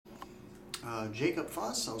Jacob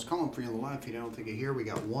Fuss, I was calling for you on the live feed. I don't think you're here. We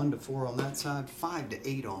got 1 to 4 on that side, 5 to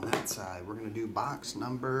 8 on that side. We're going to do box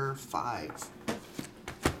number 5.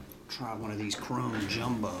 Try one of these chrome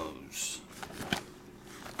jumbos.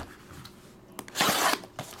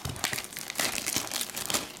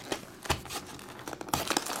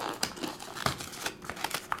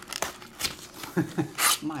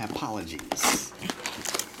 My apologies.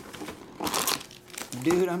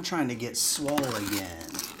 Dude, I'm trying to get swole again.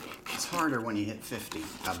 It's harder when you hit 50,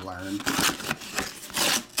 I've learned.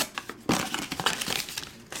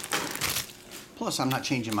 Plus, I'm not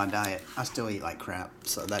changing my diet. I still eat like crap,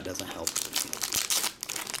 so that doesn't help.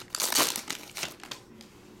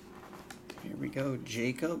 Here we go,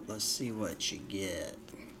 Jacob. Let's see what you get.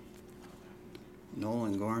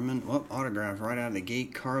 Nolan Gorman. Oh, autograph right out of the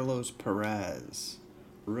gate. Carlos Perez.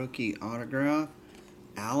 Rookie autograph.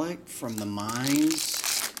 Alec from the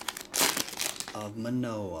Mines of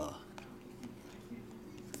Manoa.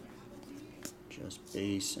 Just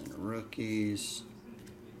base and rookies.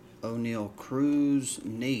 O'Neal Cruz.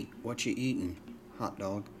 Nate, what you eating? Hot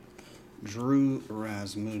dog. Drew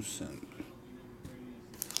Rasmussen.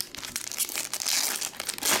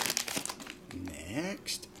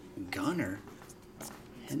 Next, Gunner.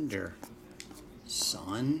 Hender.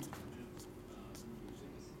 Son.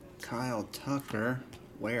 Kyle Tucker.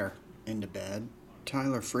 Where? Into bed.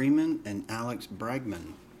 Tyler Freeman and Alex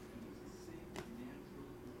Bregman.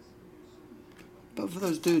 Both of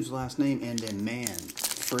those dudes' last name end in man.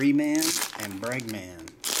 Freeman and Bregman.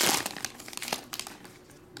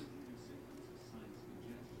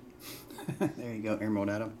 There you go, Emerald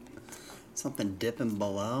Adam. Something dipping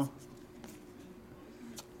below.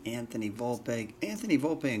 Anthony Volpe. Anthony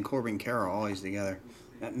Volpe and Corbin Carroll always together.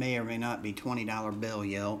 That may or may not be $20 bill,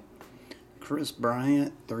 yo. Chris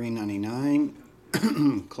Bryant, $3.99.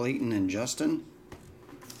 Clayton and Justin.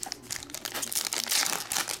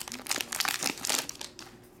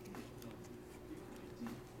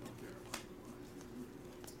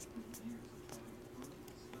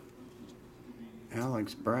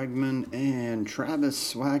 Alex Bregman and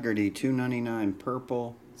Travis Swaggerty, $2.99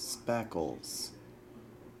 purple speckles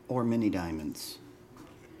or mini diamonds.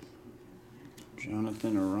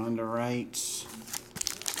 Jonathan Aranda Wrights.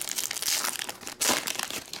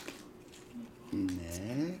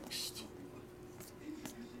 Next,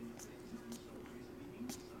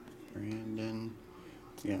 Brandon.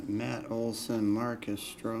 We got Matt Olson, Marcus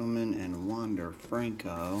Stroman, and Wander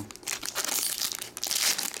Franco.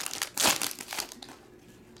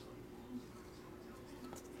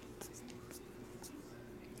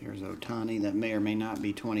 Here's Otani. That may or may not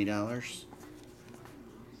be $20.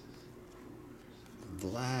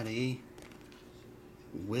 Vladdy,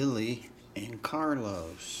 Willie, and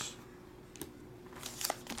Carlos.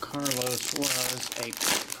 Carlos was a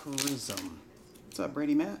prism. What's up,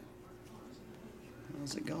 Brady Matt?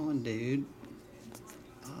 How's it going, dude?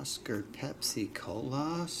 Oscar Pepsi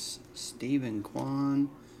Colas, Stephen Kwan,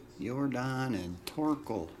 Jordan, and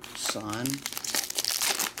Torkel, son.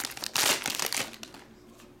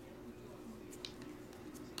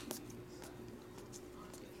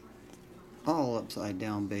 All upside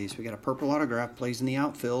down base. We got a purple autograph. Plays in the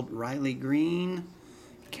outfield. Riley Green.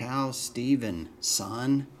 Cal Steven.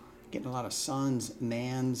 Son. Getting a lot of sons,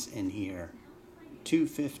 mans in here.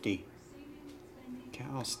 $2.50.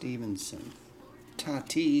 Cal Stevenson.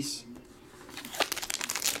 Tatis.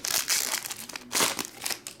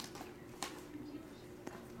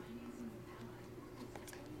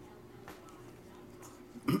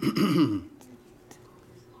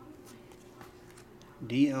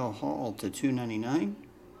 DL Hall to $2.99.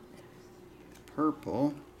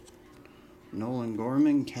 Purple. Nolan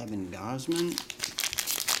Gorman, Kevin Gausman.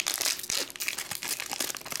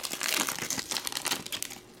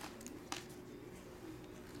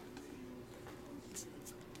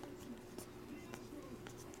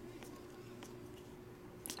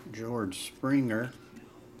 George Springer.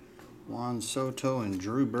 Juan Soto and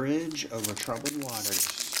Drew Bridge over troubled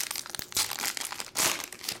waters.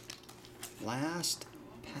 Last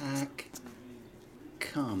pack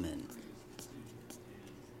coming.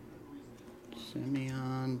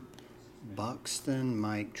 Simeon, Buxton,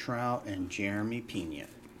 Mike Trout, and Jeremy Pena.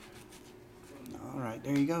 All right,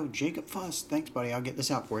 there you go. Jacob Fuss. Thanks, buddy. I'll get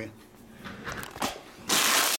this out for you.